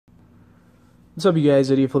What's up, you guys?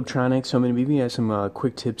 Eddie of Fliptroniks. So I'm going to be giving you guys some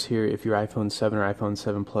quick tips here if your iPhone 7 or iPhone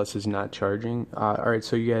 7 Plus is not charging. Alright,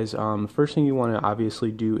 so you guys, first thing you want to obviously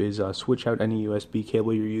do is switch out any USB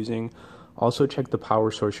cable you're using. Also check the power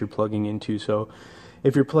source you're plugging into. So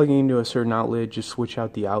if you're plugging into a certain outlet, just switch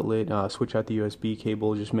out the outlet, switch out the USB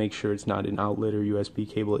cable, just make sure it's not an outlet or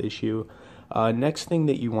USB cable issue. Next thing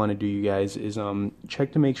that you want to do, you guys, is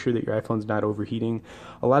check to make sure that your iPhone's not overheating.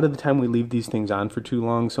 A lot of the time we leave these things on for too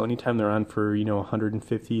long, so anytime they're on for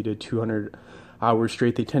 150 to 200 hours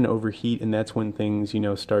straight, they tend to overheat, and that's when things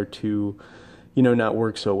start to not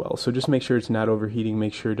work so well. So just make sure it's not overheating,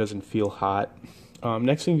 make sure it doesn't feel hot.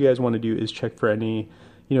 Next thing you guys want to do is check for any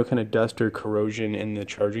kind of dust or corrosion in the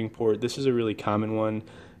charging port. This is a really common one.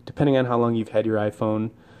 Depending on how long you've had your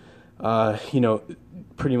iPhone,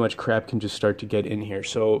 pretty much crap can just start to get in here.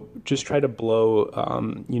 So just try to blow,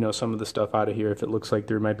 some of the stuff out of here if it looks like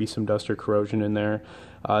there might be some dust or corrosion in there.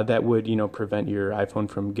 That would, prevent your iPhone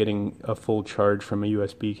from getting a full charge from a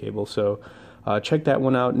USB cable. So check that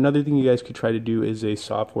one out. Another thing you guys could try to do is a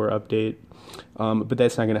software update, but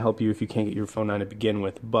that's not going to help you if you can't get your phone on to begin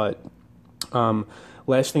with. But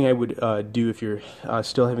last thing I would do if you're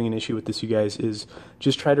still having an issue with this, you guys, is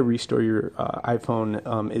just try to restore your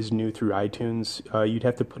iPhone as new through iTunes. You'd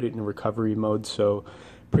have to put it in recovery mode, so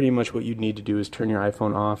pretty much what you'd need to do is turn your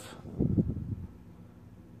iPhone off.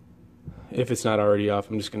 If it's not already off,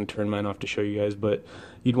 I'm just going to turn mine off to show you guys, but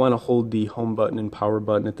you'd want to hold the home button and power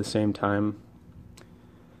button at the same time.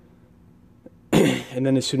 And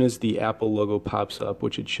then as soon as the Apple logo pops up,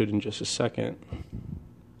 which it should in just a second,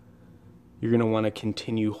 you're going to want to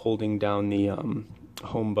continue holding down the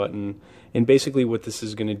home button. And basically what this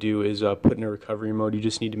is going to do is put in a recovery mode. You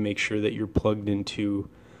just need to make sure that you're plugged into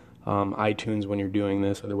iTunes when you're doing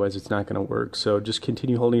this, otherwise it's not going to work. So just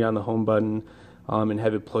continue holding down the home button and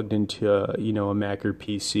have it plugged into a Mac or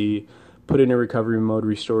PC. Put it in a recovery mode,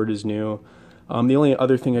 restore it as new. The only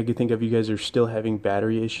other thing I could think of, you guys are still having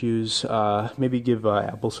battery issues, maybe give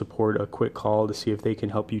Apple support a quick call to see if they can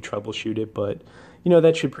help you troubleshoot it, but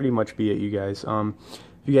that should pretty much be it, you guys.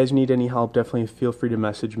 If you guys need any help, definitely feel free to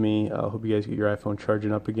message me. Hope you guys get your iPhone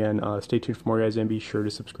charging up again. Stay tuned for more, guys, and be sure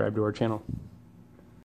to subscribe to our channel.